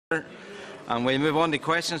And we move on to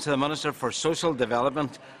questions to the Minister for Social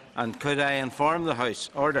Development. And could I inform the House?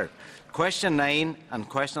 Order. Question 9 and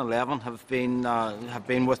question 11 have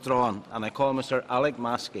been withdrawn. And I call Mr. Alec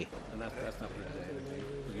Maskey.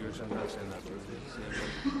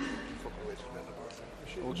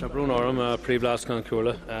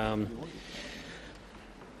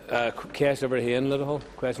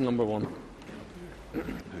 Question number 1.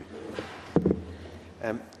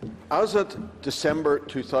 As at December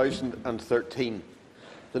 2013,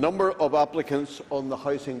 the number of applicants on the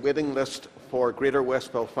housing waiting list for Greater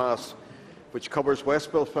West Belfast, which covers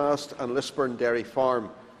West Belfast and Lisburn Dairy Farm,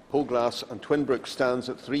 Poglass and Twinbrook, stands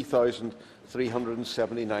at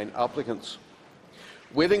 3,379 applicants.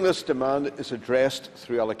 Waiting list demand is addressed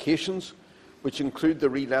through allocations, which include the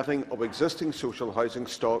reletting of existing social housing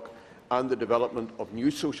stock and the development of new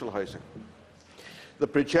social housing. The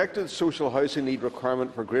projected social housing need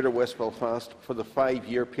requirement for Greater West Belfast for the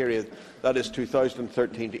 5-year period, that is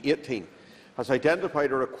 2013 to 18, has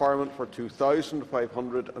identified a requirement for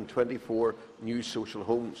 2,524 new social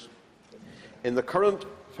homes. In the current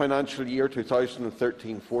financial year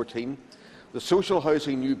 2013-14, the social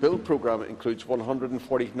housing new build programme includes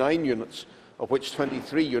 149 units, of which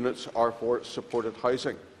 23 units are for supported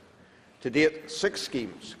housing. To date, 6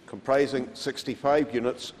 schemes comprising 65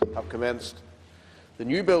 units have commenced. The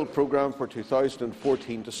new build programme for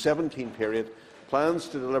 2014 to 17 period plans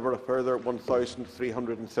to deliver a further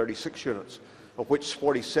 1,336 units, of which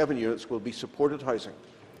 47 units will be supported housing.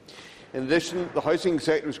 In addition, the Housing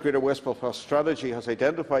Executive's Greater West Belfast strategy has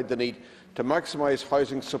identified the need to maximise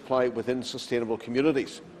housing supply within sustainable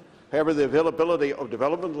communities. However, the availability of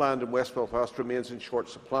development land in West Belfast remains in short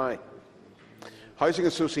supply. Housing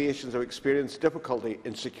associations have experienced difficulty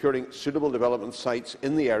in securing suitable development sites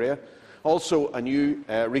in the area. Also, a new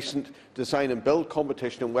recent design and build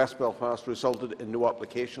competition in West Belfast resulted in no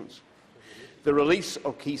applications. The release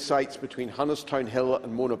of key sites between Hannistown Hill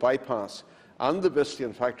and Mona Bypass and the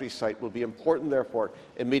Vistian factory site will be important, therefore,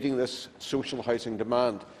 in meeting this social housing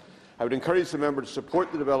demand. I would encourage the member to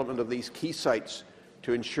support the development of these key sites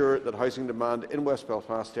to ensure that housing demand in West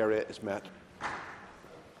Belfast area is met. I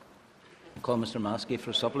call Mr. Maskey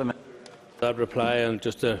for a supplement. That reply, and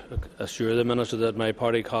just to assure the Minister that my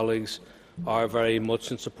party colleagues are very much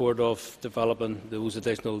in support of developing those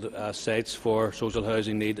additional sites for social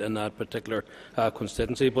housing need in that particular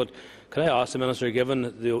constituency. But can I ask the Minister,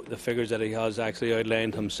 given the figures that he has actually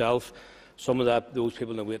outlined himself, some of those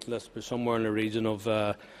people on the wait list were somewhere in the region of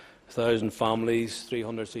 1,000 families,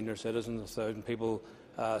 300 senior citizens, 1,000 people,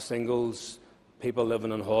 singles, people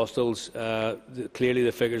living in hostels. Clearly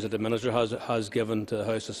the figures that the Minister has given to the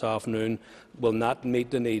House this afternoon will not meet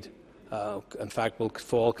the need. In fact, will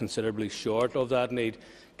fall considerably short of that need,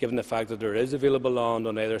 given the fact that there is available land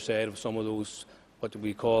on either side of some of those what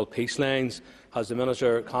we call peace lines. Can the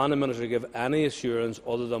Minister give any assurance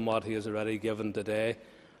other than what he has already given today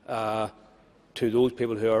to those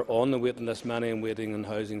people who are on the waiting list, many in waiting and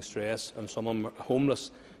housing stress, and some of them are homeless?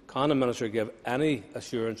 Can the Minister give any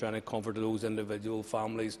assurance or any comfort to those individual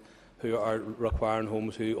families who are requiring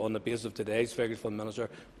homes, who, on the basis of today's figures from the Minister,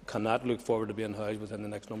 cannot look forward to being housed within the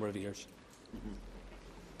next number of years?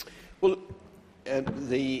 Well,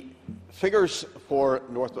 the figures for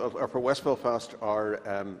West Belfast are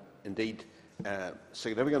indeed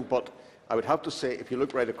significant, but I would have to say, if you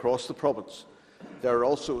look right across the province, there are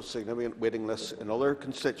also significant waiting lists in other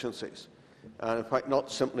constituencies. And in fact,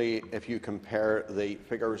 not simply if you compare the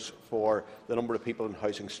figures for the number of people in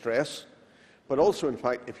housing stress, but also, in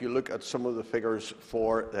fact, if you look at some of the figures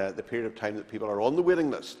for the period of time that people are on the waiting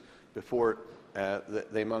list before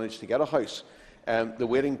they manage to get a house, the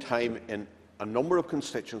waiting time in a number of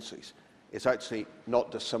constituencies is actually not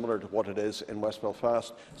dissimilar to what it is in West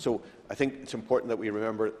Belfast. So I think it's important that we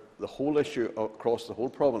remember the whole issue across the whole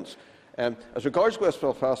province. As regards West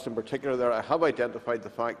Belfast in particular, I have identified the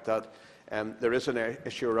fact that there is an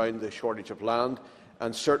issue around the shortage of land,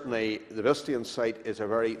 and certainly the Vistian site is a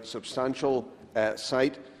very substantial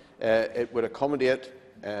site. It would accommodate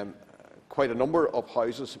quite a number of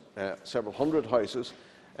houses, several hundred houses,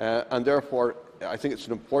 and therefore I think it's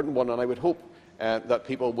an important one, and I would hope that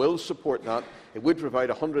people will support that. It would provide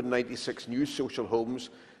 196 new social homes,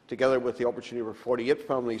 together with the opportunity for 48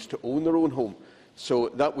 families to own their own home. So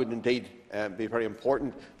that would indeed be very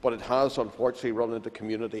important, but it has unfortunately run into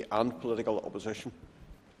community and political opposition.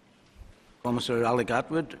 Mr. Alec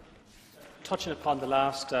Atwood. Touching upon the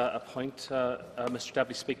last point, Mr.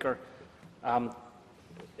 Deputy Speaker,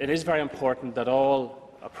 it is very important that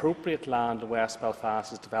all appropriate land in West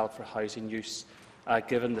Belfast is developed for housing use,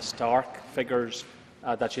 given the stark figures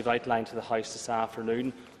that you have outlined to the House this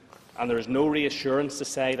afternoon. and there is no reassurance to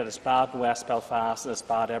say that it's bad in West Belfast and it's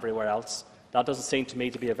bad everywhere else. That doesn't seem to me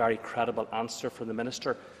to be a very credible answer from the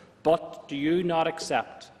Minister. But do you not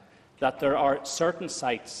accept that there are certain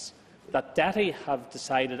sites that DETI have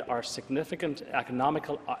decided are significant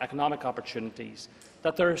economic opportunities,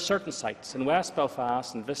 that there are certain sites in West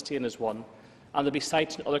Belfast, and Vistian is one, and there will be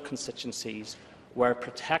sites in other constituencies where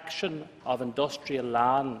protection of industrial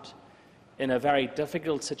land in a very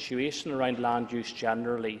difficult situation around land use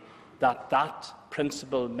generally, that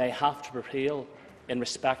principle may have to prevail in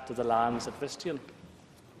respect of the lands at Vistian?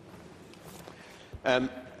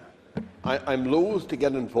 I'm loath to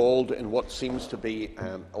get involved in what seems to be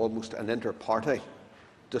almost an inter-party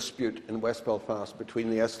dispute in West Belfast between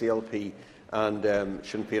the SDLP and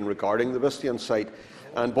Sinn Féin regarding the Vistian site.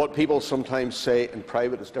 And what people sometimes say in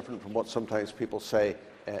private is different from what sometimes people say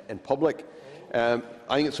in public. I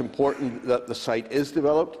think it's important that the site is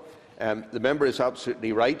developed. The member is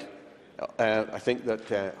absolutely right. I think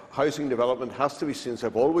that housing development has to be seen, as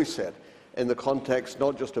I've always said, in the context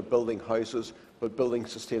not just of building houses, but building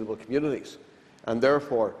sustainable communities. And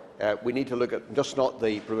therefore, we need to look at just not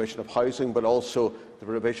the provision of housing, but also the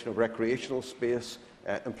provision of recreational space,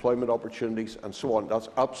 employment opportunities, and so on. That's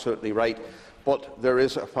absolutely right. But there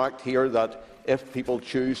is a fact here that if people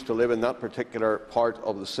choose to live in that particular part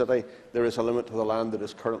of the city, there is a limit to the land that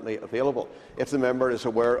is currently available. If the member is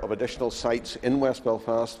aware of additional sites in West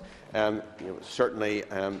Belfast, certainly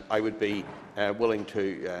I would be willing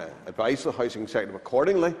to advise the housing executive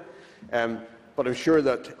accordingly. But I'm sure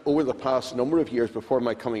that over the past number of years before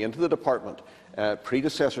my coming into the department,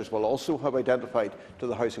 predecessors will also have identified to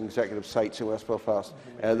the housing executive sites in West Belfast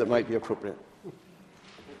that might be appropriate.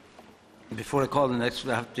 Before I call the next,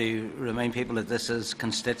 I have to remind people that this is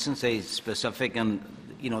constituency specific, and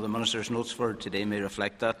the Minister's notes for today may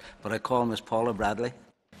reflect that. But I call Ms Paula Bradley.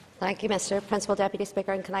 Thank you, Mr Principal Deputy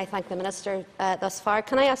Speaker, and can I thank the Minister thus far.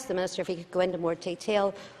 Can I ask the Minister if he could go into more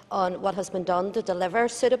detail on what has been done to deliver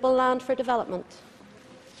suitable land for development?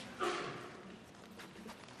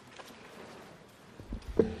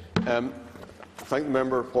 Thank the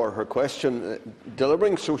member for her question.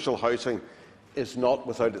 Delivering social housing is not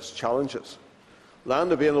without its challenges.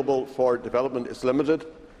 Land available for development is limited,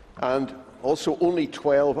 and also only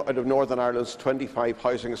 12 out of Northern Ireland's 25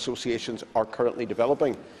 housing associations are currently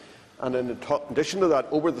developing. And in addition to that,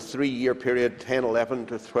 over the 3-year period 10-11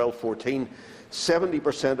 to 12-14,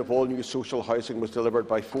 70% of all new social housing was delivered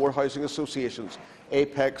by 4 housing associations: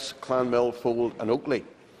 Apex, Clanmill, Fold and Oakley.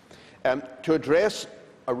 To address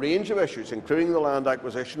a range of issues, including the land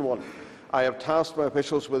acquisition one, I have tasked my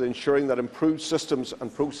officials with ensuring that improved systems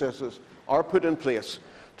and processes are put in place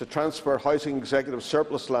to transfer housing executive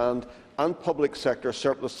surplus land and public sector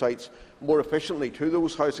surplus sites more efficiently to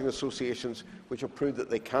those housing associations which have proved that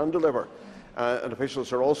they can deliver. And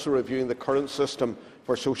officials are also reviewing the current system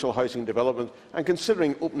for social housing development and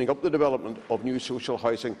considering opening up the development of new social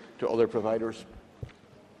housing to other providers.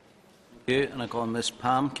 Thank you. And I call Ms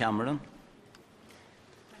Pam Cameron.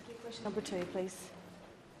 Thank you. Question number 2, please.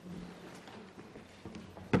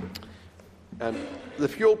 The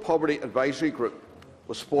Fuel Poverty Advisory Group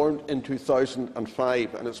was formed in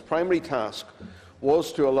 2005, and its primary task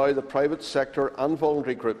was to allow the private sector and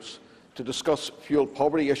voluntary groups to discuss fuel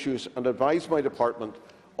poverty issues and advise my department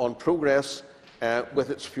on progress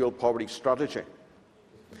with its fuel poverty strategy.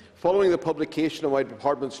 Following the publication of my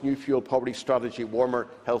department's new fuel poverty strategy, Warmer,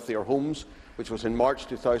 Healthier Homes, which was in March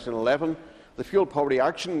 2011, the Fuel Poverty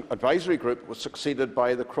Action Advisory Group was succeeded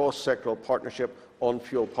by the Cross-Sectoral Partnership on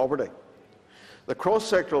Fuel Poverty. The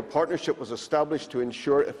cross-sectoral partnership was established to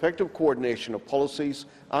ensure effective coordination of policies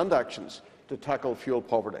and actions to tackle fuel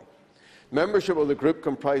poverty. Membership of the group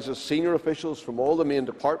comprises senior officials from all the main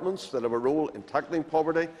departments that have a role in tackling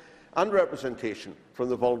poverty, and representation from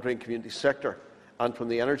the voluntary and community sector and from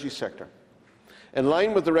the energy sector. In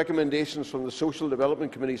line with the recommendations from the Social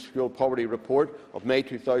Development Committee's Fuel Poverty Report of May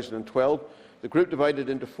 2012, the group divided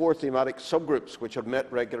into 4 thematic subgroups which have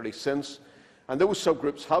met regularly since, and those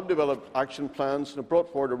subgroups have developed action plans and have brought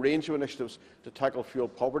forward a range of initiatives to tackle fuel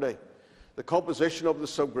poverty. The composition of the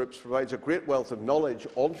subgroups provides a great wealth of knowledge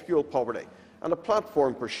on fuel poverty and a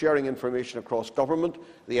platform for sharing information across government,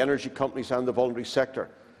 the energy companies and the voluntary sector.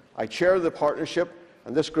 I chair the partnership,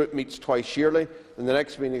 and this group meets twice yearly, and the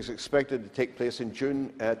next meeting is expected to take place in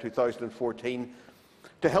June 2014.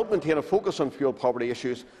 To help maintain a focus on fuel poverty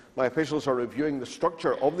issues, my officials are reviewing the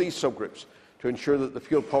structure of these subgroups to ensure that the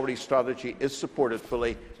fuel poverty strategy is supported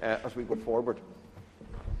fully as we go forward.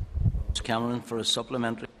 Mr Cameron for a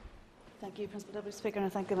supplementary. Thank you, Principal Deputy Speaker, and I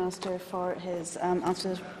thank the Minister for his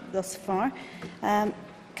answers thus far.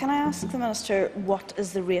 Can Can I ask the Minister what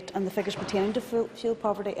is the rate and the figures pertaining to fuel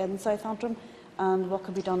poverty in South Antrim, and what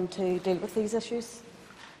can be done to deal with these issues?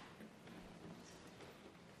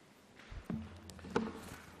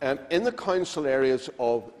 In the council areas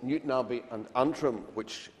of Newtonabbey and Antrim,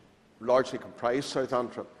 which largely comprise South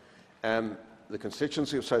Antrim, the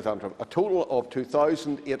constituency of South Antrim, a total of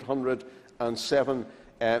 2,807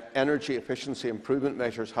 energy efficiency improvement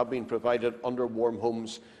measures have been provided under Warm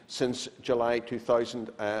Homes since July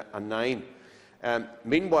 2009.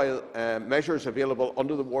 Meanwhile, measures available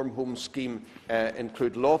under the Warm Homes scheme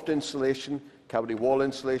include loft insulation, cavity wall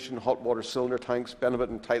insulation, hot water cylinder tanks,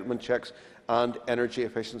 benefit entitlement checks and energy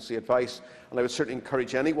efficiency advice. And I would certainly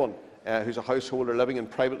encourage anyone who is a householder living in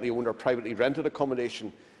privately owned or privately rented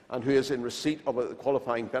accommodation and who is in receipt of a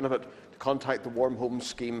qualifying benefit to contact the Warm Homes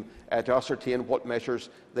scheme to ascertain what measures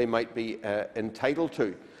they might be entitled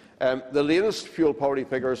to. The latest fuel poverty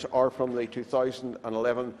figures are from the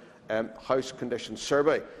 2011 House Condition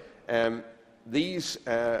Survey. These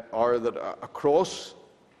are that across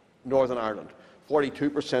Northern Ireland,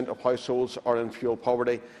 42% of households are in fuel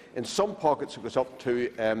poverty. In some pockets it goes up to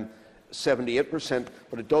 78%,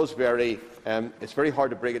 but it does vary. It's very hard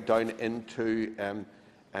to break it down into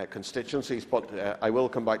constituencies, but I will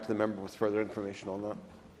come back to the member with further information on that.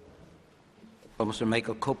 Well, Mr.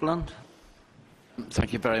 Michael Copeland.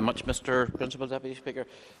 Thank you very much, Mr. Principal Deputy Speaker.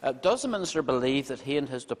 Does the Minister believe that he and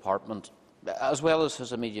his department, as well as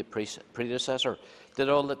his immediate predecessor, did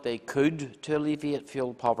all that they could to alleviate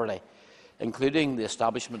fuel poverty, including the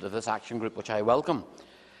establishment of this action group, which I welcome?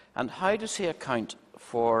 And how does he account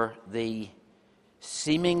for the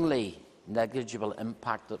seemingly negligible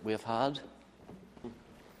impact that we have had?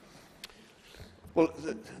 Well,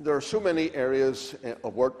 there are so many areas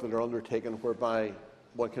of work that are undertaken whereby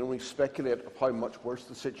one can only speculate of how much worse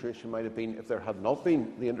the situation might have been if there had not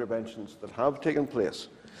been the interventions that have taken place.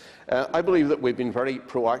 I believe that we've been very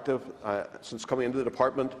proactive since coming into the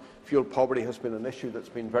department. Fuel poverty has been an issue that's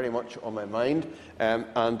been very much on my mind,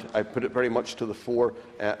 and I put it very much to the fore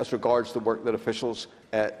as regards the work that officials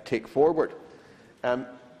take forward.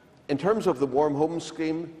 In terms of the Warm Homes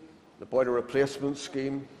scheme, the boiler replacement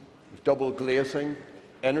scheme, double glazing,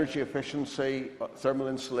 energy efficiency, thermal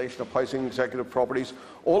insulation of housing executive properties,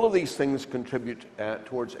 all of these things contribute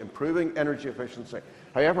towards improving energy efficiency.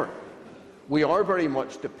 However, we are very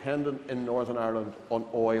much dependent in Northern Ireland on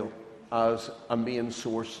oil as a main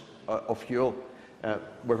source of fuel.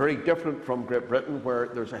 We're very different from Great Britain, where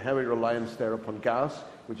there's a heavy reliance there upon gas,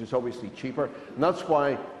 which is obviously cheaper. And that's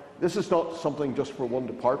why this is not something just for one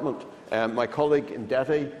department. My colleague in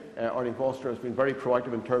Detty, Arlene Foster, has been very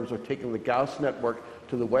proactive in terms of taking the gas network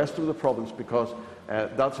to the west of the province, because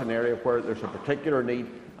that's an area where there's a particular need,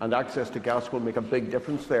 and access to gas will make a big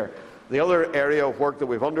difference there. The other area of work that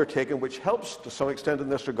we've undertaken, which helps to some extent in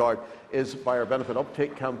this regard, is by our benefit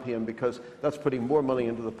uptake campaign, because that's putting more money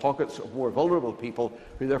into the pockets of more vulnerable people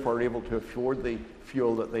who therefore are able to afford the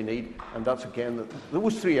fuel that they need. And that's again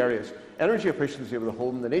those three areas: energy efficiency of the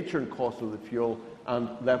home, the nature and cost of the fuel, and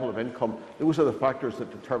level of income. Those are the factors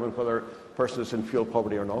that determine whether a person is in fuel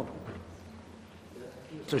poverty or not.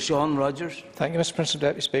 Mr. Sean Rogers. Thank you, Mr. Principal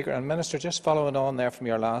Deputy Speaker. And Minister, just following on there from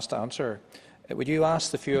your last answer, would you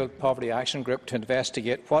ask the Fuel Poverty Action Group to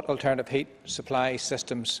investigate what alternative heat supply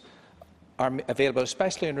systems are available,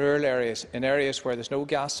 especially in rural areas, in areas where there's no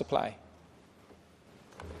gas supply?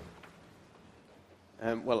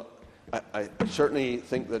 Well, I certainly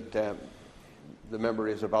think that the member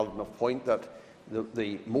is a valid enough point that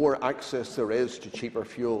the more access there is to cheaper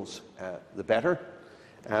fuels, the better.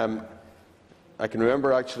 I can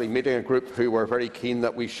remember actually meeting a group who were very keen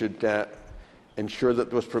that we should ensure that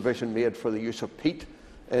there was provision made for the use of peat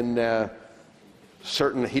in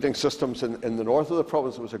certain heating systems in the north of the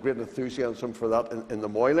province. There was a great enthusiasm for that in the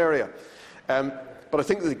Moyle area. But I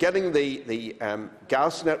think that getting the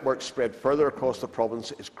gas network spread further across the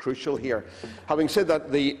province is crucial here. Having said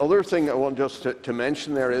that, the other thing I want just to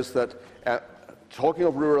mention there is that, talking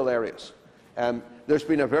of rural areas, there's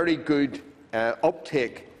been a very good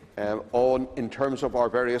uptake in terms of our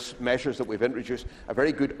various measures that we've introduced, a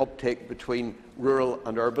very good uptake between rural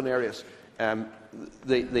and urban areas.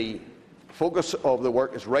 The focus of the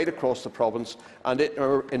work is right across the province, and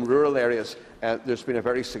in rural areas there's been a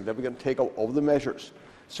very significant take-up of the measures.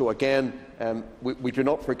 So again, we do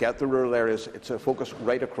not forget the rural areas. It's a focus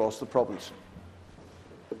right across the province.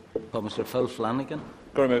 Well, Mr. Phil Flanagan.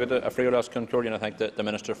 I thank the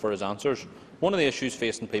Minister for his answers. One of the issues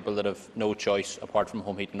facing people that have no choice apart from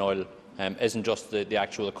home heating oil isn't just the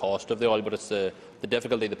actual cost of the oil, but it's the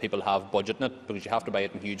difficulty that people have budgeting it, because you have to buy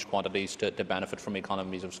it in huge quantities to benefit from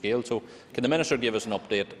economies of scale. So can the Minister give us an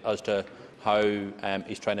update as to how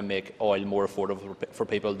he's trying to make oil more affordable for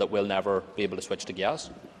people that will never be able to switch to gas?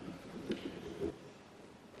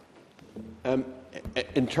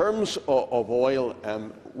 In terms of oil,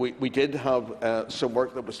 we did have some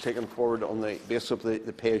work that was taken forward on the basis of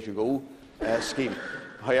the pay-as-you-go scheme.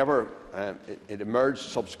 However, it emerged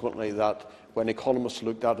subsequently that when economists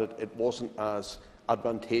looked at it, it wasn't as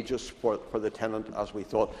advantageous for the tenant as we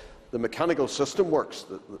thought. The mechanical system works,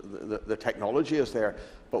 the technology is there,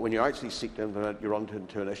 but when you actually seek to implement it, you run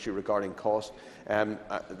into an issue regarding cost.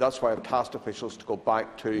 That's why I've tasked officials to go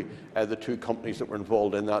back to the two companies that were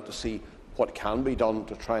involved in that to see what can be done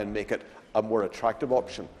to try and make it a more attractive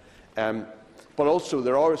option. But also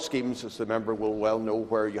there are schemes, as the member will well know,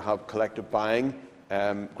 where you have collective buying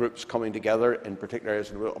groups coming together in particular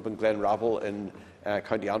areas. Up in Glenravel in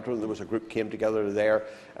County Antrim, there was a group came together there.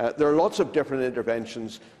 There are lots of different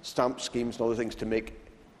interventions, stamp schemes and other things to make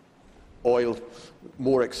oil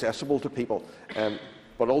more accessible to people.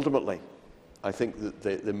 But ultimately, I think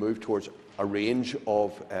that the move towards a range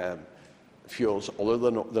of fuels other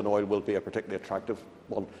than oil will be a particularly attractive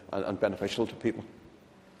one and beneficial to people.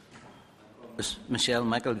 Michelle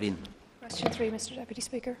McElveen. Question 3, Mr Deputy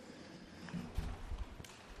Speaker.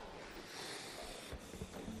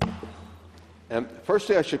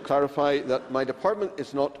 Firstly, I should clarify that my department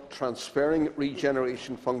is not transferring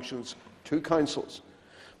regeneration functions to councils,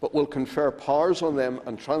 but will confer powers on them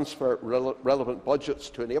and transfer relevant budgets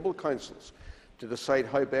to enable councils to decide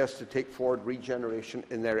how best to take forward regeneration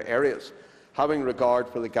in their areas, having regard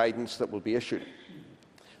for the guidance that will be issued.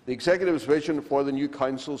 The Executive's vision for the new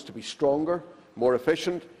councils to be stronger, more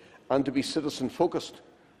efficient and to be citizen-focused,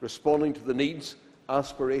 responding to the needs,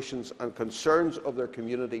 aspirations and concerns of their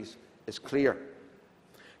communities is clear.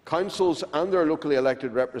 Councils and their locally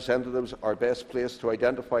elected representatives are best placed to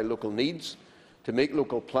identify local needs, to make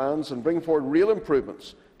local plans and bring forward real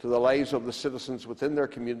improvements to the lives of the citizens within their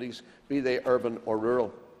communities, be they urban or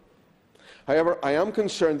rural. However, I am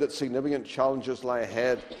concerned that significant challenges lie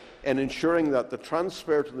ahead in ensuring that the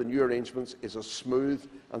transfer to the new arrangements is as smooth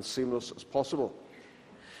and seamless as possible.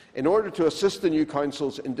 In order to assist the new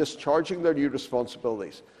councils in discharging their new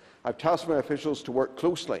responsibilities, I have tasked my officials to work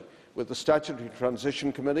closely with the statutory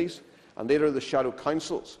transition committees and later the shadow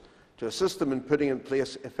councils to assist them in putting in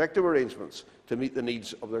place effective arrangements to meet the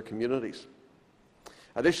needs of their communities.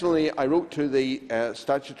 Additionally, I wrote to the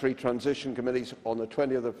statutory transition committees on the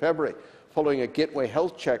 20th of February following a gateway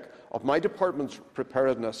health check of my department's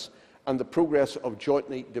preparedness and the progress of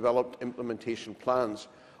jointly developed implementation plans,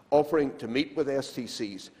 offering to meet with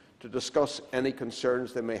STCs to discuss any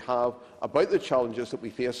concerns they may have about the challenges that we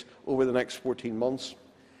face over the next 14 months.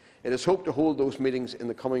 It is hoped to hold those meetings in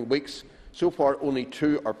the coming weeks. So far, only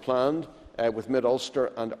 2 are planned, with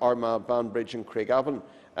Mid-Ulster and Armagh, Banbridge and Craigavon.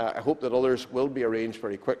 I hope that others will be arranged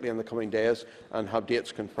very quickly in the coming days and have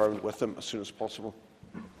dates confirmed with them as soon as possible.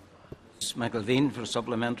 Ms McElveen for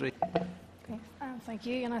supplementary. Okay, thank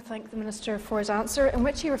you, and I thank the Minister for his answer, in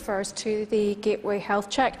which he refers to the Gateway Health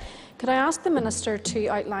Check. Could I ask the Minister to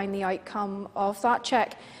outline the outcome of that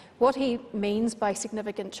check, what he means by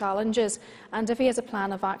significant challenges, and if he has a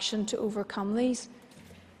plan of action to overcome these?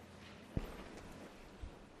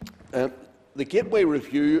 The Gateway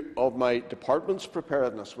review of my department's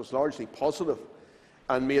preparedness was largely positive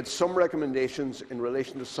and made some recommendations in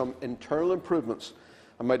relation to some internal improvements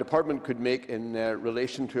and my department could make in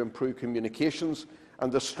relation to improved communications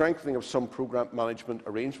and the strengthening of some programme management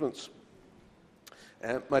arrangements.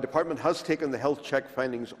 My department has taken the health check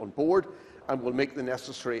findings on board and will make the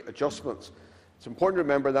necessary adjustments. It's important to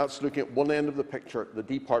remember that's looking at one end of the picture, the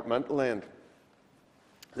departmental end.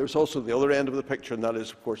 There's also the other end of the picture, and that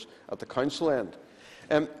is, of course, at the council end.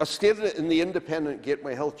 As stated in the independent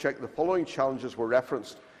Gateway Health Check, the following challenges were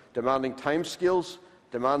referenced: demanding timescales,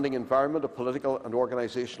 demanding environment of political and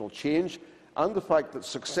organisational change, and the fact that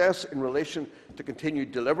success in relation to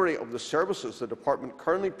continued delivery of the services the department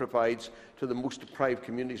currently provides to the most deprived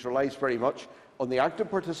communities relies very much on the active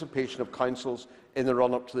participation of councils in the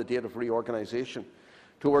run-up to the date of reorganisation.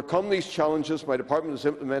 To overcome these challenges, my department has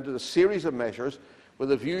implemented a series of measures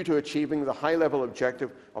with a view to achieving the high-level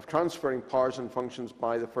objective of transferring powers and functions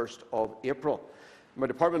by the 1st of April. My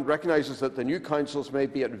department recognises that the new councils may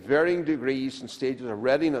be at varying degrees and stages of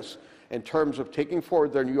readiness in terms of taking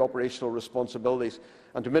forward their new operational responsibilities,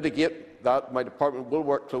 and to mitigate that, my department will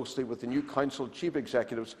work closely with the new council chief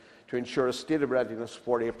executives to ensure a state of readiness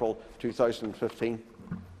for April 2015.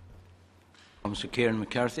 Mr. Kieran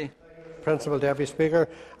McCarthy. Principal Deputy Speaker,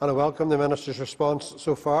 and I welcome the Minister's response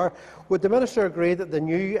so far. Would the Minister agree that the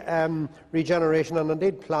new regeneration and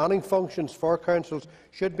indeed planning functions for councils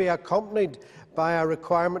should be accompanied by a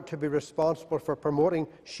requirement to be responsible for promoting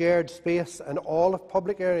shared space in all of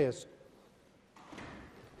public areas?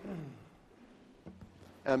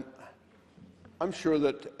 I'm sure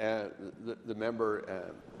that the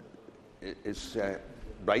member is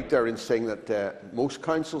right there in saying that most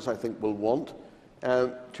councils, I think, will want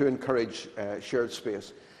to encourage shared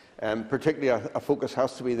space. Particularly, a focus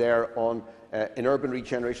has to be there on in urban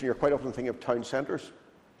regeneration. You're quite often thinking of town centres.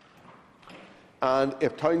 And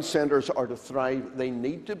if town centres are to thrive, they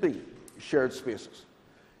need to be shared spaces.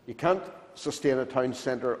 You can't sustain a town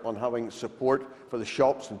centre on having support for the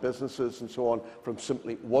shops and businesses and so on from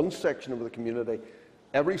simply one section of the community.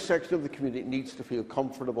 Every section of the community needs to feel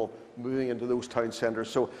comfortable moving into those town centres.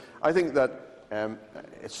 So I think that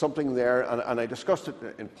it's something there, and I discussed it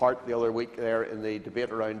in part the other week there in the debate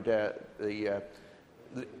around the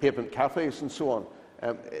pavement cafes and so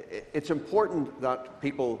on. It's important that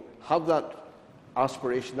people have that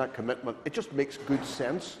aspiration, that commitment. It just makes good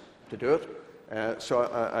sense to do it. So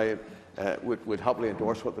I would happily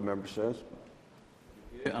endorse what the member says.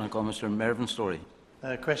 And I call Mr. Mervyn Story.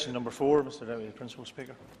 Question number 4, Mr. Deputy Principal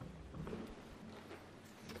Speaker.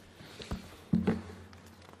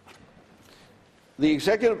 The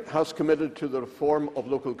Executive has committed to the reform of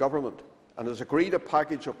local government and has agreed a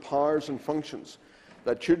package of powers and functions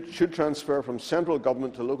that should transfer from central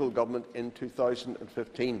government to local government in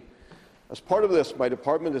 2015. As part of this, my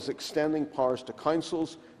department is extending powers to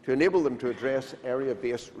councils to enable them to address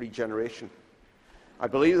area-based regeneration. I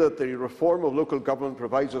believe that the reform of local government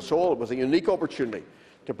provides us all with a unique opportunity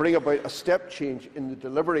to bring about a step change in the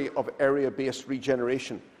delivery of area-based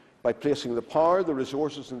regeneration by placing the power, the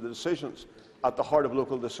resources and the decisions at the heart of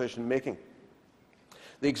local decision-making.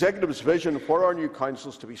 The Executive's vision for our new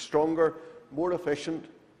councils to be stronger, more efficient,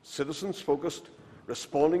 citizens-focused,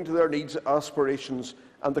 responding to their needs, aspirations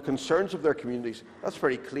and the concerns of their communities, that's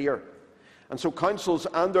very clear. And so councils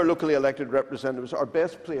and their locally elected representatives are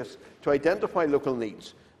best placed to identify local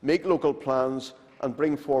needs, make local plans and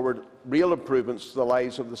bring forward real improvements to the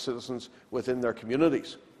lives of the citizens within their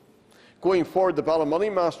communities. Going forward, the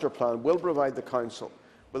Ballymoney Master Plan will provide the Council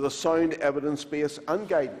with a sound evidence base and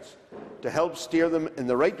guidance to help steer them in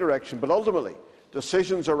the right direction, but ultimately,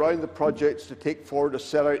 decisions around the projects to take forward as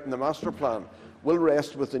set out in the Master Plan will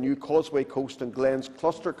rest with the new Causeway Coast and Glens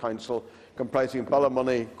Cluster Council, comprising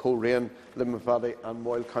Ballymoney, Coleraine, Limavady and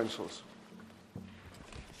Moyle councils.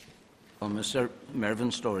 Well, Mr.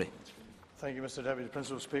 Mervyn Story. Thank you, Mr. Deputy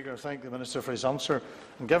Principal Speaker. I thank the Minister for his answer.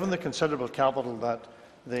 And given the considerable capital that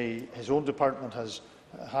his own department has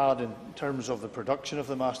had in terms of the production of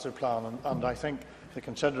the Master Plan, and I think the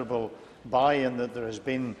considerable buy-in that there has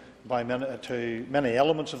been to many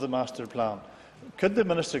elements of the Master Plan, could the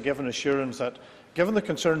Minister give an assurance that, given the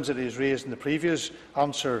concerns that he has raised in the previous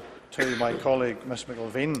answer to my colleague Ms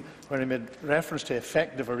McIlveen, when he made reference to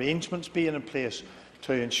effective arrangements being in place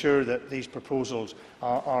to ensure that these proposals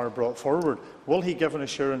are brought forward, will he give an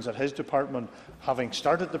assurance that his department, having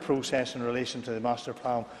started the process in relation to the Master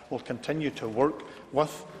Plan, will continue to work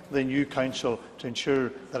with the new Council to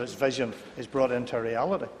ensure that its vision is brought into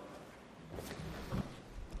reality?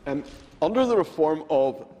 Under the reform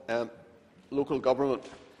of local government,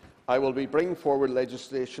 I will be bringing forward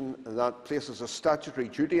legislation that places a statutory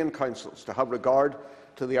duty on councils to have regard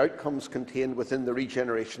to the outcomes contained within the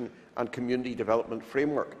regeneration and community development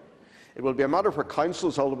framework. It will be a matter for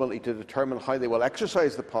councils ultimately to determine how they will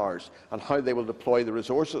exercise the powers and how they will deploy the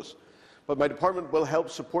resources. But my department will help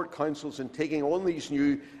support councils in taking on these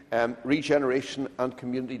new regeneration and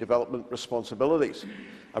community development responsibilities.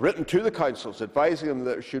 I've written to the councils advising them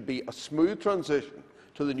that there should be a smooth transition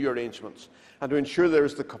to the new arrangements and to ensure there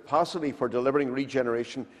is the capacity for delivering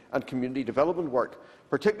regeneration and community development work,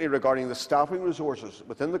 particularly regarding the staffing resources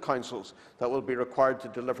within the councils that will be required to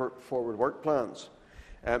deliver forward work plans.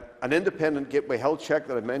 An independent gateway health check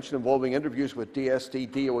that I mentioned, involving interviews with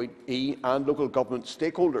DSD, DOE and local government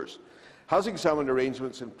stakeholders, has examined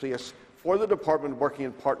arrangements in place for the department working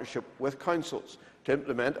in partnership with councils to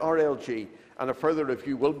implement RLG, and a further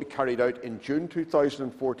review will be carried out in June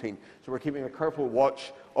 2014. So we're keeping a careful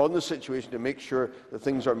watch on the situation to make sure that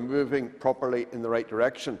things are moving properly in the right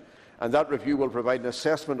direction. And that review will provide an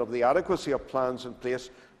assessment of the adequacy of plans in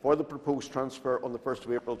place for the proposed transfer on the 1st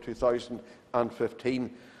of April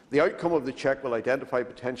 2015. The outcome of the check will identify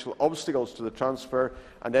potential obstacles to the transfer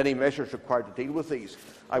and any measures required to deal with these.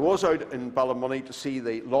 I was out in Ballymoney to see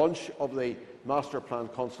the launch of the Master Plan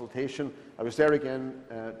consultation. I was there again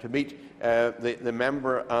to meet the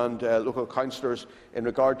member and local councillors in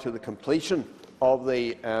regard to the completion of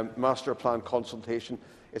the Master Plan consultation.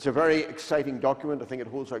 It's a very exciting document. I think it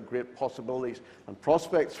holds out great possibilities and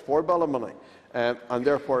prospects for Ballymoney, and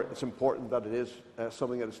therefore it's important that it is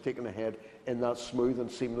something that is taken ahead in that smooth and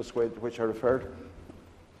seamless way to which I referred.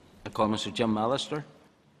 I call Mr. Jim Mallister.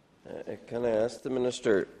 Can I ask the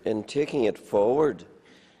Minister, in taking it forward,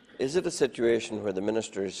 is it a situation where the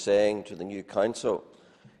Minister is saying to the new Council,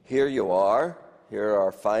 here you are, here are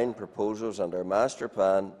our fine proposals and our master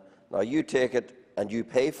plan, now you take it and you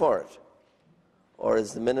pay for it? Or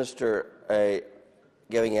is the Minister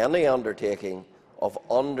giving any undertaking of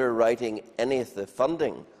underwriting any of the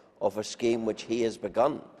funding of a scheme which he has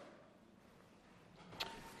begun?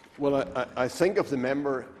 Well, I think if the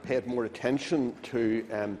member paid more attention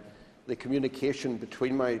to the communication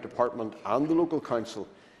between my department and the local council,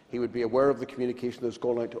 he would be aware of the communication that has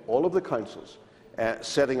gone out to all of the councils,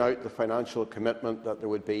 setting out the financial commitment that there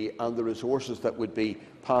would be and the resources that would be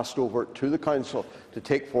passed over to the council to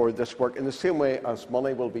take forward this work, in the same way as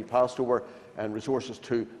money will be passed over and resources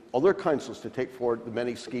to other councils to take forward the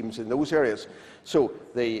many schemes in those areas. So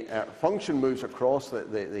the function moves across,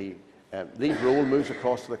 the lead role moves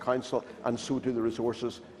across to the council, and so do the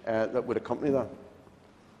resources that would accompany that.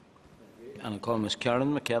 And I call Ms.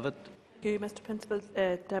 Karen McKevitt. Thank you, Mr. Principal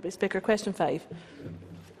Deputy Speaker. Question 5.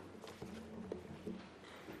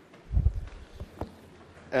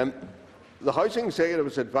 The Housing Executive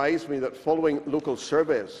has advised me that following local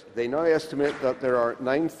surveys, they now estimate that there are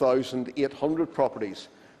 9,800 properties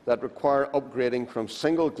that require upgrading from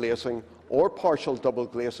single glazing or partial double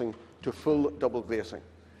glazing to full double glazing.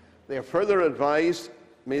 They have further advised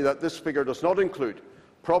me that this figure does not include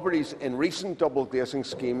properties in recent double glazing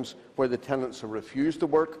schemes where the tenants have refused the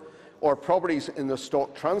work, or properties in the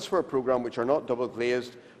stock transfer programme which are not double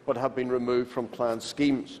glazed but have been removed from planned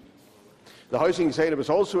schemes. The Housing Executive has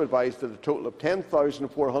also advised that a total of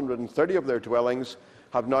 10,430 of their dwellings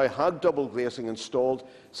have now had double glazing installed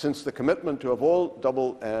since the commitment to have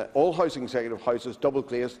all Housing Executive houses double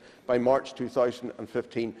glazed by March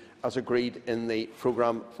 2015, as agreed in the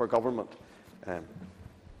programme for government.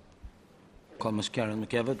 Call Ms. Karen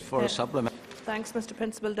McKevitt for a supplement. Thanks, Mr.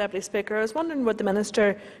 Principal Deputy Speaker. I was wondering, would the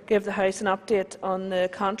Minister give the House an update on the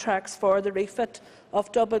contracts for the refit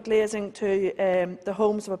of double glazing to the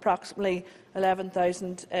homes of approximately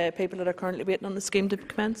 11,000 people that are currently waiting on the scheme to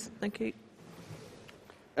commence? Thank you.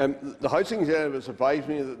 The Housing Executive has advised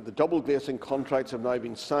me that the double glazing contracts have now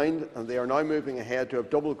been signed, and they are now moving ahead to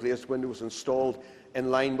have double glazed windows installed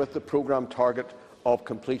in line with the programme target of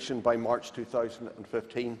completion by March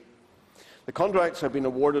 2015. The contracts have been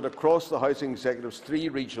awarded across the Housing Executive's 3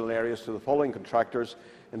 regional areas to the following contractors: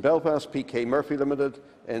 in Belfast, PK Murphy Limited;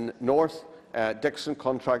 in North, Dixon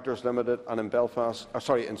Contractors Limited; and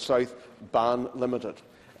in South, Ban Limited.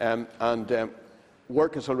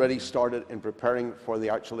 Work has already started in preparing for the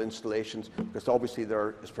actual installations, because obviously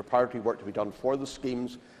there is preparatory work to be done for the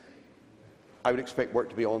schemes. I would expect work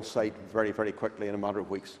to be on site very, very quickly, in a matter of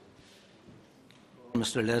weeks.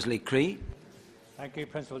 Mr. Leslie Cree. Thank you,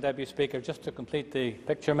 Principal Deputy Speaker. Just to complete the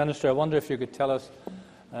picture, Minister, I wonder if you could tell us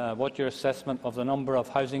what your assessment of the number of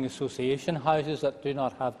housing association houses that do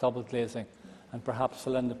not have double glazing, and perhaps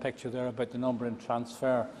fill in the picture there about the number in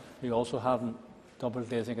transfer who also haven't double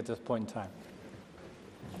glazing at this point in time.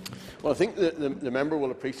 Well, I think the member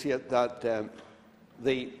will appreciate that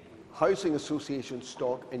the housing association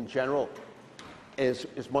stock in general is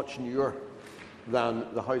much newer than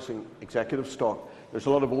the housing executive stock. There's a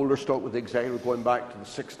lot of older stock with the executive going back to the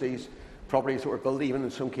 60s, properties that were built even in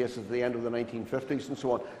some cases at the end of the 1950s and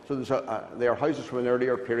so on. So they are houses from an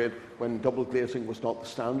earlier period when double glazing was not the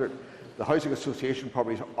standard. The housing association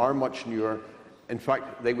properties are much newer. In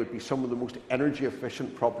fact, they would be some of the most energy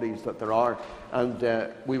efficient properties that there are, and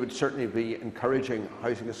we would certainly be encouraging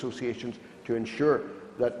housing associations to ensure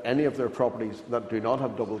that any of their properties that do not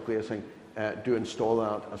have double glazing do install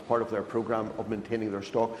that as part of their programme of maintaining their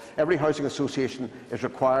stock. Every housing association is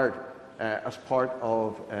required, as part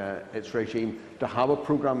of its regime, to have a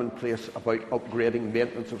programme in place about upgrading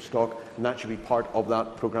maintenance of stock, and that should be part of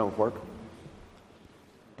that programme of work.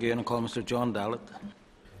 Again, I call Mr. John Dallett.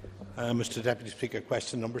 Mr. Deputy Speaker,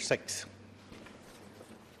 question number 6.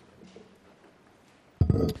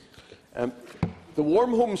 The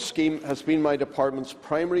Warm Homes Scheme has been my department's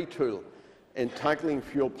primary tool in tackling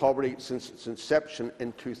fuel poverty since its inception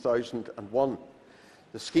in 2001.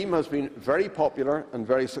 The scheme has been very popular and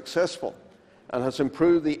very successful, and has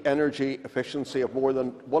improved the energy efficiency of more than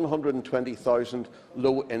 120,000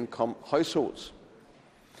 low-income households.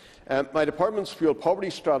 My department's fuel poverty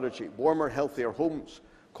strategy, Warmer, Healthier Homes,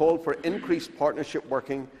 called for increased partnership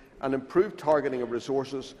working and improved targeting of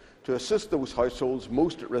resources to assist those households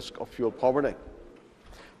most at risk of fuel poverty.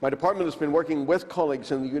 My department has been working with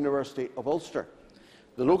colleagues in the University of Ulster,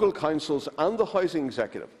 the local councils and the Housing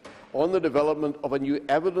Executive on the development of a new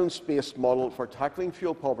evidence-based model for tackling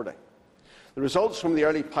fuel poverty. The results from the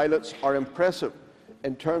early pilots are impressive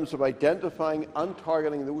in terms of identifying and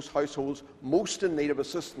targeting those households most in need of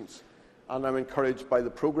assistance, and I am encouraged by the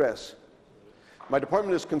progress. My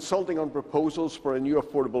department is consulting on proposals for a new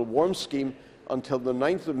affordable warm scheme until the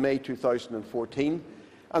 9th of May 2014,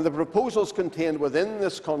 and the proposals contained within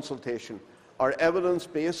this consultation are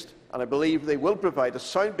evidence-based, and I believe they will provide a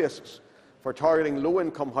sound basis for targeting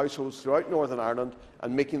low-income households throughout Northern Ireland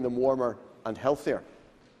and making them warmer and healthier.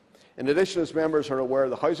 In addition, as members are aware,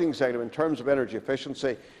 the Housing Executive, in terms of energy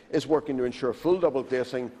efficiency, is working to ensure full double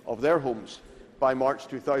glazing of their homes by March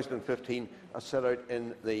 2015, as set out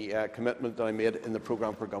in the commitment that I made in the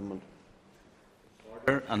programme for government.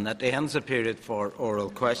 And that ends the period for oral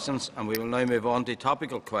questions, and we will now move on to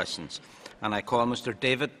topical questions. And I call Mr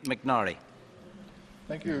David McNary.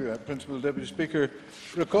 Thank you, Principal Deputy Speaker.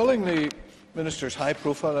 Recalling the Minister's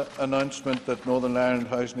high-profile announcement that Northern Ireland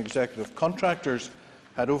Housing Executive contractors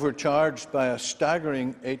had overcharged by a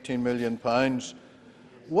staggering £18 million,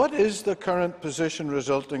 what is the current position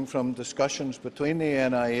resulting from discussions between the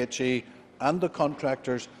NIHE and the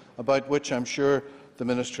contractors, about which I am sure the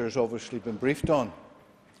Minister has obviously been briefed on?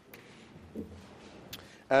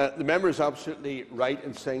 The member is absolutely right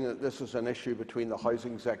in saying that this is an issue between the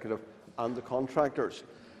Housing Executive and the contractors,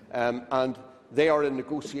 and they are in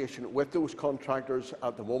negotiation with those contractors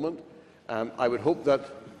at the moment. I would hope that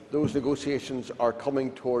those negotiations are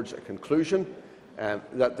coming towards a conclusion,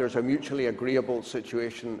 that there is a mutually agreeable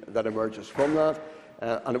situation that emerges from that,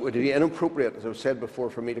 and it would be inappropriate, as I have said before,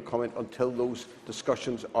 for me to comment until those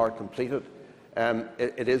discussions are completed.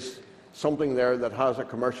 It is something there that has a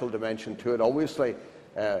commercial dimension to it, obviously,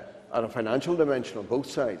 and a financial dimension on both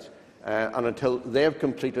sides. And until they have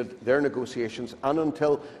completed their negotiations, and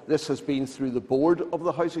until this has been through the board of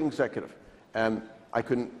the Housing Executive, I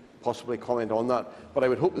couldn't possibly comment on that. But I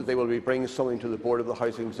would hope that they will be bringing something to the board of the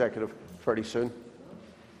Housing Executive fairly soon.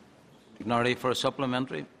 McNary for a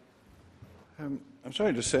supplementary. I'm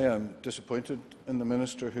sorry to say I'm disappointed in the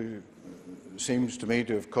Minister, who seems to me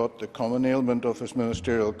to have caught the common ailment of his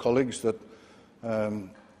ministerial colleagues, that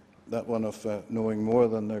one of knowing more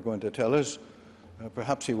than they're going to tell us.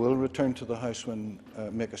 Perhaps he will return to the House and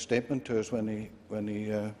make a statement to us when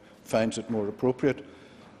he finds it more appropriate.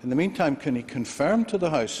 In the meantime, can he confirm to the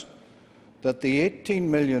House that the £18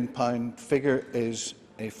 million figure is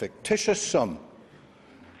a fictitious sum,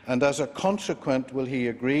 and as a consequence will he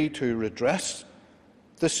agree to redress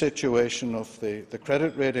the situation of the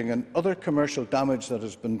credit rating and other commercial damage that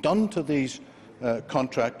has been done to these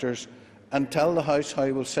contractors, and tell the House how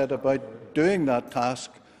he will set about doing that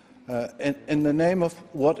task in the name of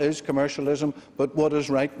what is commercialism, but what is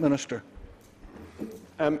right, Minister?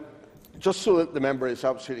 Just so that the member is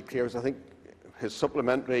absolutely clear, as I think his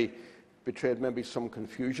supplementary betrayed maybe some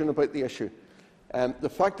confusion about the issue. The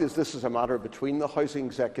fact is, this is a matter between the Housing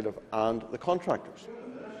Executive and the contractors.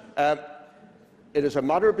 It is a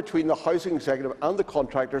matter between the Housing Executive and the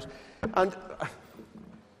contractors, and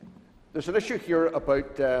there's an issue here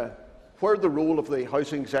about where the role of the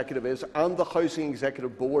Housing Executive is and the Housing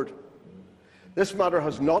Executive Board. This matter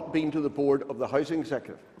has not been to the board of the Housing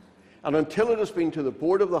Executive, and until it has been to the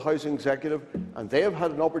board of the Housing Executive and they have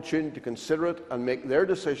had an opportunity to consider it and make their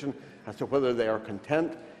decision as to whether they are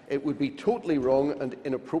content, it would be totally wrong and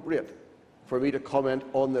inappropriate for me to comment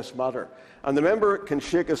on this matter. And the member can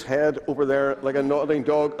shake his head over there like a nodding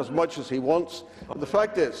dog as much as he wants. But the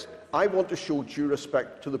fact is, I want to show due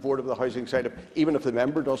respect to the board of the Housing Executive, even if the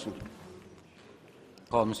member doesn't.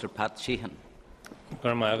 Call Mr Pat Sheehan.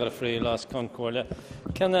 Can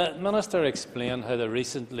the Minister explain how the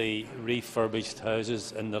recently refurbished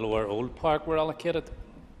houses in the Lower Old Park were allocated?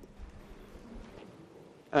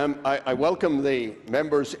 I welcome the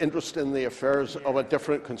member's interest in the affairs of a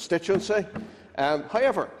different constituency.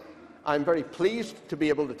 However, I am very pleased to be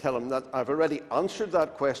able to tell him that I have already answered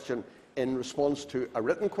that question in response to a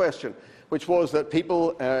written question, which was that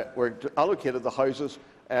people were allocated the houses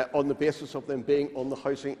on the basis of them being on the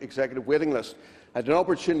Housing Executive waiting list. I had an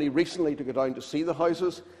opportunity recently to go down to see the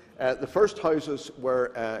houses. The first houses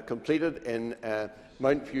were completed in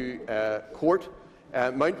Mountview Court.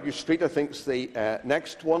 Mountview Street, I think, is the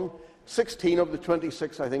next one. 16 of the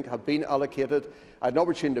 26, I think, have been allocated. I had an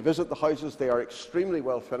opportunity to visit the houses. They are extremely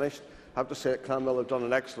well finished. I have to say that Clonmel have done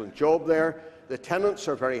an excellent job there. The tenants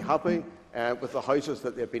are very happy with the houses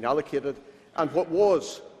that they've been allocated. And what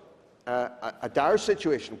was a dire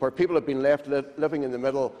situation where people have been left living in the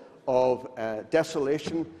middle of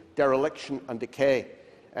desolation, dereliction and decay,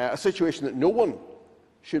 a situation that no one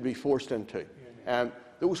should be forced into.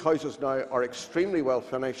 Those houses now are extremely well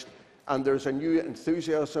finished, and there's a new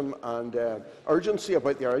enthusiasm and urgency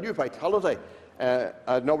about there, a new vitality. I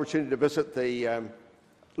had an opportunity to visit the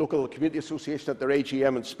local community association at their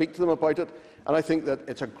AGM and speak to them about it, and I think that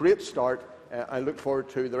it's a great start. I look forward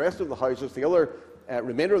to the rest of the houses, the other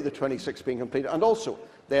remainder of the 26 being completed, and also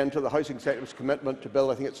then to the Housing Executive's commitment to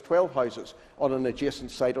build, I think it's 12 houses on an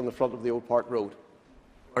adjacent site on the front of the Old Park Road.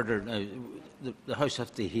 Order. Now, the House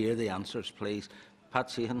have to hear the answers, please. Pat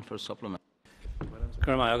Sheehan for supplement.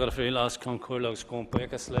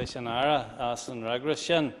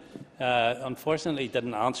 Unfortunately,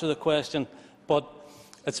 didn't answer the question, but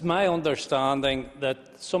it's my understanding that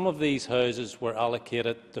some of these houses were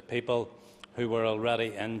allocated to people who were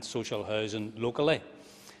already in social housing locally.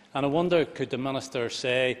 And I wonder, could the Minister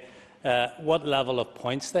say what level of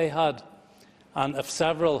points they had, and if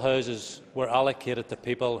several houses were allocated to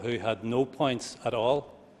people who had no points at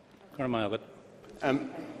all?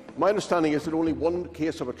 My understanding is that only one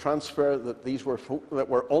case of a transfer that these were that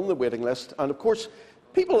were on the waiting list, and of course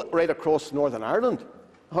people right across Northern Ireland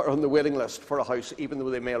are on the waiting list for a house, even though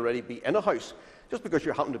they may already be in a house. Just because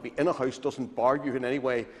you happen to be in a house doesn't bar you in any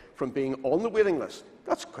way from being on the waiting list.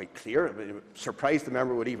 That's quite clear. I'm surprised the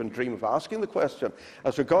member would even dream of asking the question.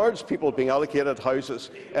 As regards people being allocated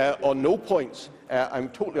houses on no points, I'm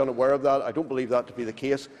totally unaware of that. I don't believe that to be the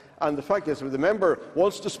case. And the fact is, if the member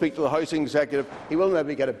wants to speak to the Housing Executive, he will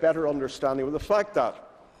maybe get a better understanding of the fact that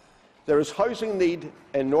there is housing need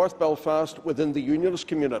in North Belfast within the Unionist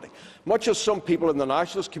community. Much as some people in the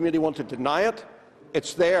Nationalist community want to deny it,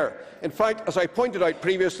 it's there. In fact, as I pointed out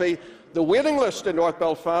previously, the waiting list in North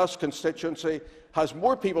Belfast constituency has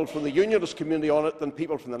more people from the Unionist community on it than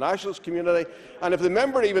people from the Nationalist community. And if the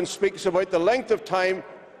member even speaks about the length of time...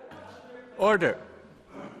 Order.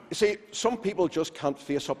 You see, some people just can't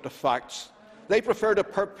face up to facts. They prefer to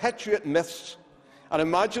perpetuate myths and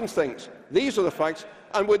imagine things. These are the facts.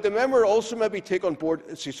 And would the member also maybe take on board,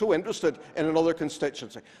 is he so interested in another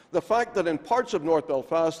constituency, the fact that in parts of North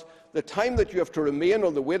Belfast, the time that you have to remain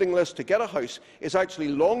on the waiting list to get a house is actually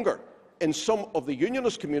longer in some of the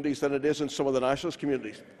Unionist communities than it is in some of the Nationalist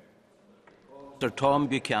communities? Sir Tom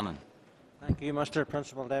Buchanan. Thank you, Mr.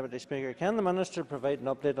 Principal Deputy Speaker. Can the Minister provide an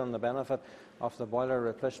update on the benefit of the boiler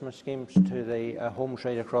replacement schemes to the homes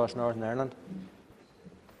right across Northern Ireland?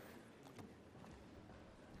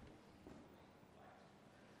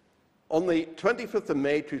 On the 25th of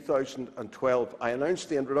May 2012, I announced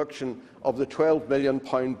the introduction of the £12 million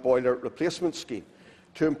boiler replacement scheme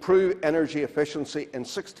to improve energy efficiency in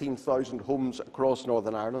 16,000 homes across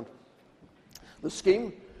Northern Ireland. The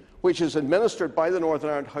scheme, which is administered by the Northern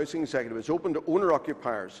Ireland Housing Executive, is open to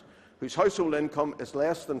owner-occupiers whose household income is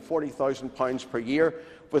less than £40,000 per year,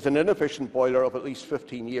 with an inefficient boiler of at least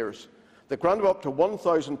 15 years. The grant of up to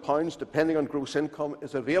 £1,000, depending on gross income,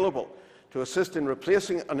 is available to assist in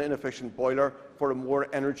replacing an inefficient boiler for a more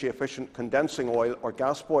energy-efficient condensing oil or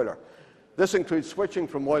gas boiler. This includes switching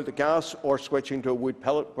from oil to gas or switching to a wood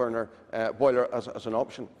pellet burner boiler as an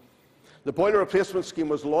option. The boiler replacement scheme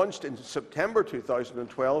was launched in September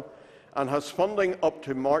 2012 and has funding up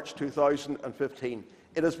to March 2015.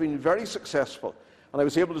 It has been very successful, and I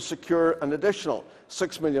was able to secure an additional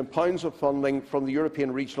 £6 million of funding from the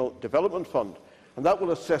European Regional Development Fund, and that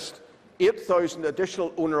will assist 8,000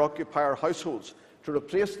 additional owner-occupier households to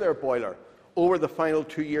replace their boiler over the final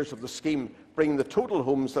 2 years of the scheme, bringing the total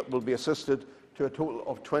homes that will be assisted to a total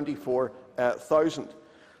of 24,000.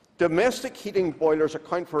 Domestic heating boilers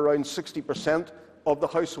account for around 60% of the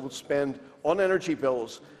household spend on energy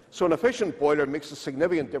bills, so an efficient boiler makes a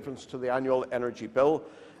significant difference to the annual energy bill,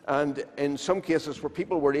 and in some cases where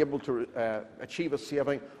people were able to achieve a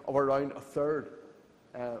saving of around a third,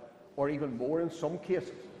 or even more in some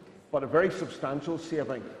cases, but a very substantial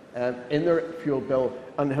saving in their fuel bill,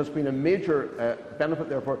 and has been a major benefit,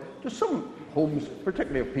 therefore, to some homes,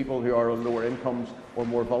 particularly of people who are on lower incomes or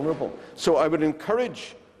more vulnerable. So I would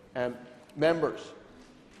encourage members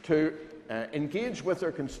to engage with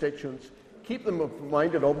their constituents, keep them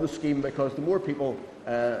reminded of the scheme, because the more people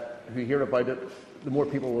who hear about it, the more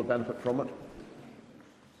people will benefit from it.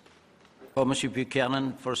 Mr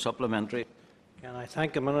Buchanan for supplementary. Can I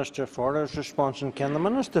thank the Minister for his response, and can the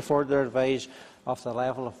Minister further advise of the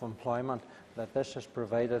level of employment that this is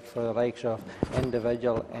provided for the likes of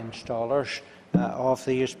individual installers of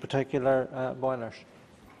these particular boilers?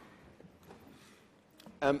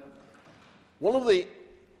 One of the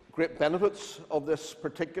great benefits of this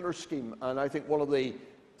particular scheme, and I think one of the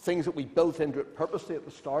things that we built into it purposely at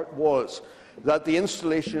the start, was that the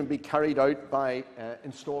installation would be carried out by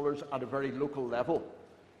installers at a very local level.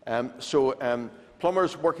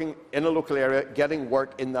 Plumbers working in a local area, getting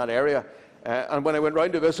work in that area. And when I went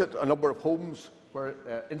round to visit a number of homes where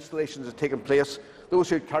installations had taken place, those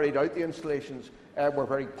who had carried out the installations were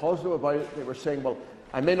very positive about it. They were saying, well,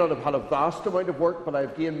 I may not have had a vast amount of work, but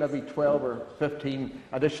I've gained maybe 12 or 15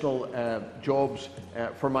 additional jobs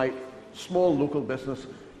for my small local business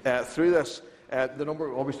through this. The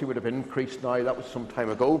number obviously would have increased now. That was some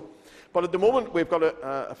time ago. But at the moment, we've got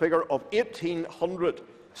a figure of 1,800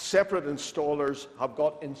 separate installers have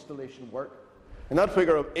got installation work. And that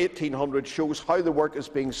figure of 1,800 shows how the work is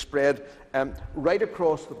being spread right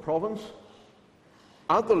across the province,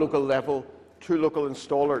 at the local level, to local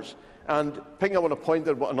installers. And picking up on a point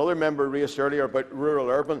that another member raised earlier about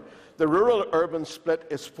rural-urban, the rural-urban split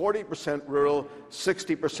is 40% rural,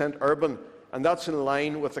 60% urban, and that's in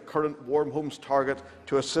line with the current Warm Homes target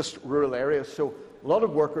to assist rural areas. So a lot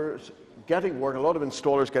of workers getting work, a lot of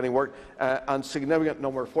installers getting work, and significant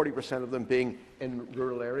number, 40% of them being in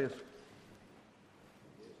rural areas.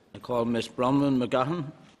 I call Ms Bronwyn McGahan.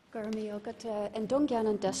 In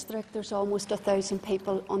Dungannon district, there's almost 1,000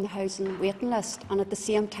 people on the housing waiting list, and at the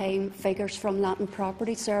same time, figures from Land and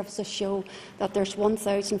Property Services show that there's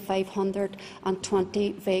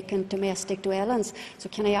 1,520 vacant domestic dwellings. So,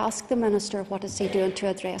 can I ask the Minister what is he doing to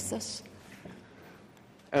address this?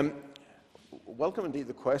 Welcome indeed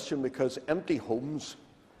the question, because empty homes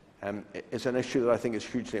is an issue that I think is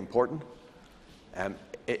hugely important.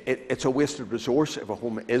 It's a wasted resource if a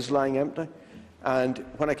home is lying empty. And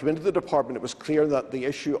when I came into the department, it was clear that the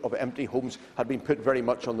issue of empty homes had been put very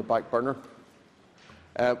much on the back burner.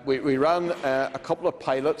 We ran a couple of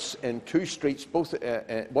pilots in 2 streets, both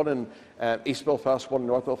one in East Belfast, one in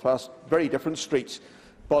North Belfast, very different streets,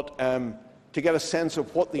 but to get a sense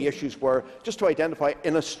of what the issues were, just to identify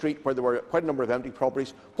in a street where there were quite a number of empty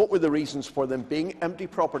properties, what were the reasons for them being empty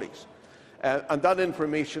properties. And that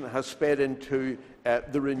information has sped into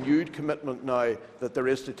the renewed commitment now that there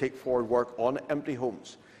is to take forward work on empty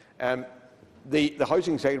homes. The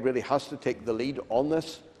Housing Executive really has to take the lead on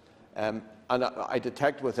this, and I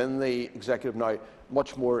detect within the Executive now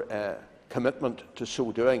much more commitment to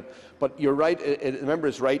so doing. But you're right, the member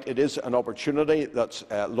is right, it is an opportunity that's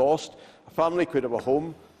lost. A family could have a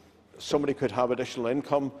home, somebody could have additional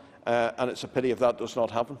income, and it's a pity if that does not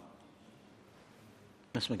happen.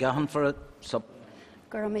 Ms McGahan for it.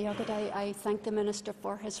 I thank the Minister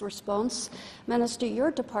for his response. Minister,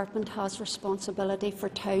 your department has responsibility for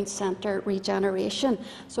town centre regeneration.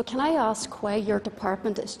 So can I ask why your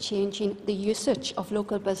department is changing the usage of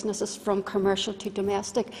local businesses from commercial to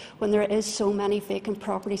domestic when there is so many vacant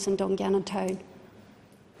properties in Dungannon town?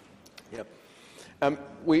 Yep.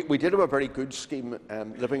 We did have a very good scheme,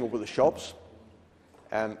 living over the shops.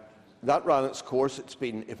 That ran its course. It's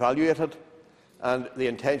been evaluated. And the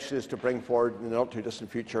intention is to bring forward in the not-too-distant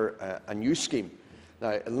future a new scheme. Now,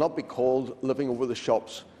 it will not be called Living Over the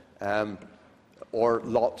Shops or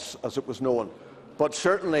Lots, as it was known. But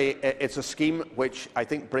certainly, it's a scheme which I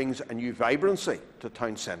think brings a new vibrancy to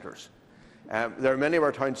town centres. There are many of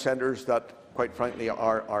our town centres that, quite frankly,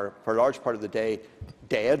 are for a large part of the day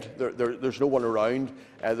dead. There's no one around.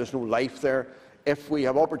 There's no life there. If we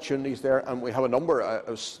have opportunities there, and we have a number, I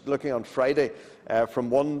was looking on Friday from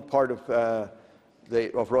one part of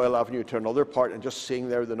Royal Avenue to another part, and just seeing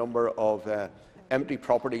there the number of empty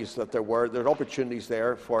properties that there were. There are opportunities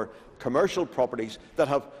there for commercial properties that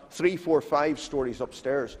have 3, 4, 5 stories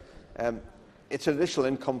upstairs. It's an additional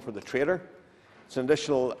income for the trader. It's an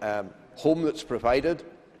additional home that's provided,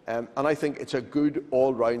 and I think it's a good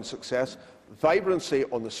all-round success. Vibrancy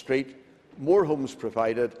on the street, more homes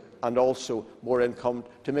provided, and also more income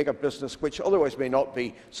to make a business which otherwise may not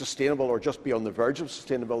be sustainable or just be on the verge of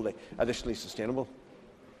sustainability, additionally sustainable.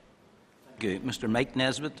 Thank you. Mr Mike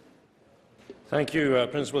Nesbitt. Thank you,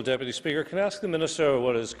 Principal Deputy Speaker. Can I ask the Minister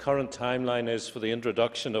what his current timeline is for the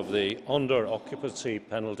introduction of the under-occupancy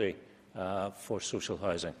penalty for social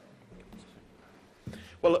housing?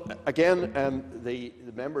 Well, again, the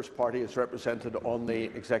Members' Party is represented on the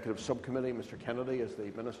Executive Subcommittee. Mr Kennedy is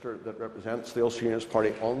the Minister that represents the Ulster Unionist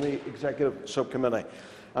Party on the Executive Subcommittee.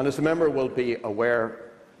 And as the member will be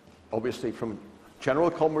aware, obviously from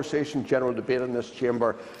general conversation, general debate in this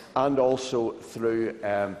chamber, and also through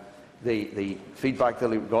the feedback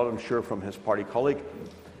that he got, I'm sure, from his party colleague,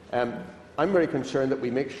 I'm very concerned that we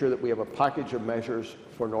make sure that we have a package of measures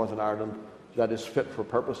for Northern Ireland that is fit for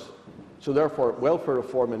purpose. So therefore, welfare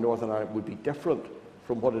reform in Northern Ireland would be different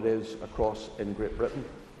from what it is across in Great Britain.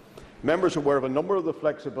 Members are aware of a number of the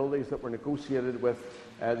flexibilities that were negotiated with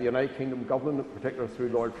the United Kingdom Government, in particular through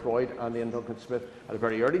Lord Floyd and Ian Duncan-Smith at a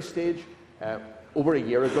very early stage, over a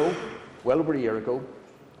year ago, well over a year ago,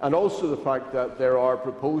 and also the fact that there are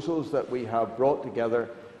proposals that we have brought together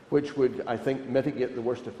which would, I think, mitigate the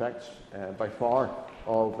worst effects by far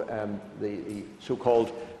of the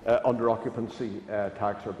so-called under-occupancy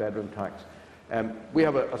tax or bedroom tax. We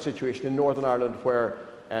have a situation in Northern Ireland where,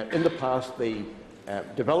 in the past, the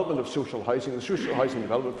development of social housing, the social housing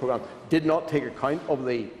development programme, did not take account of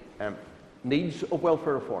the needs of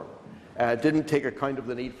welfare reform. Didn't take account of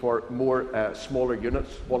the need for more smaller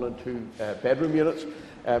units, 1 and 2 bedroom units.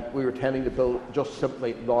 We were tending to build just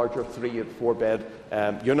simply larger 3 and 4 bed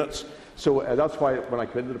units. So that's why when I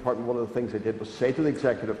came into the department, one of the things I did was say to the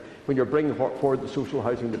executive, when you're bringing forward the social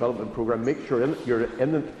housing development programme, make sure you're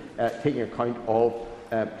taking account of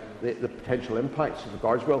the potential impacts as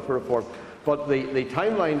regards welfare reform. But the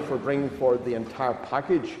timeline for bringing forward the entire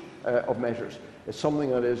package of measures is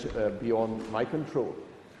something that is beyond my control.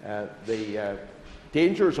 The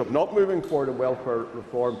dangers of not moving forward in welfare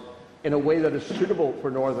reform in a way that is suitable for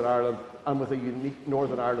Northern Ireland and with a unique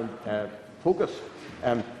Northern Ireland focus.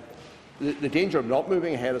 The danger of not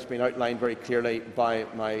moving ahead has been outlined very clearly by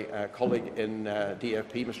my colleague in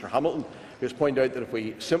DFP, Mr Hamilton, who has pointed out that if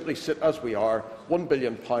we simply sit as we are, £1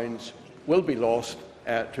 billion will be lost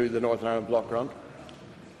to the Northern Ireland Block Grant.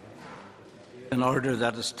 In order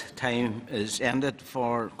that his time is ended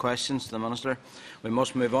for questions to the Minister, we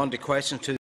must move on to questions to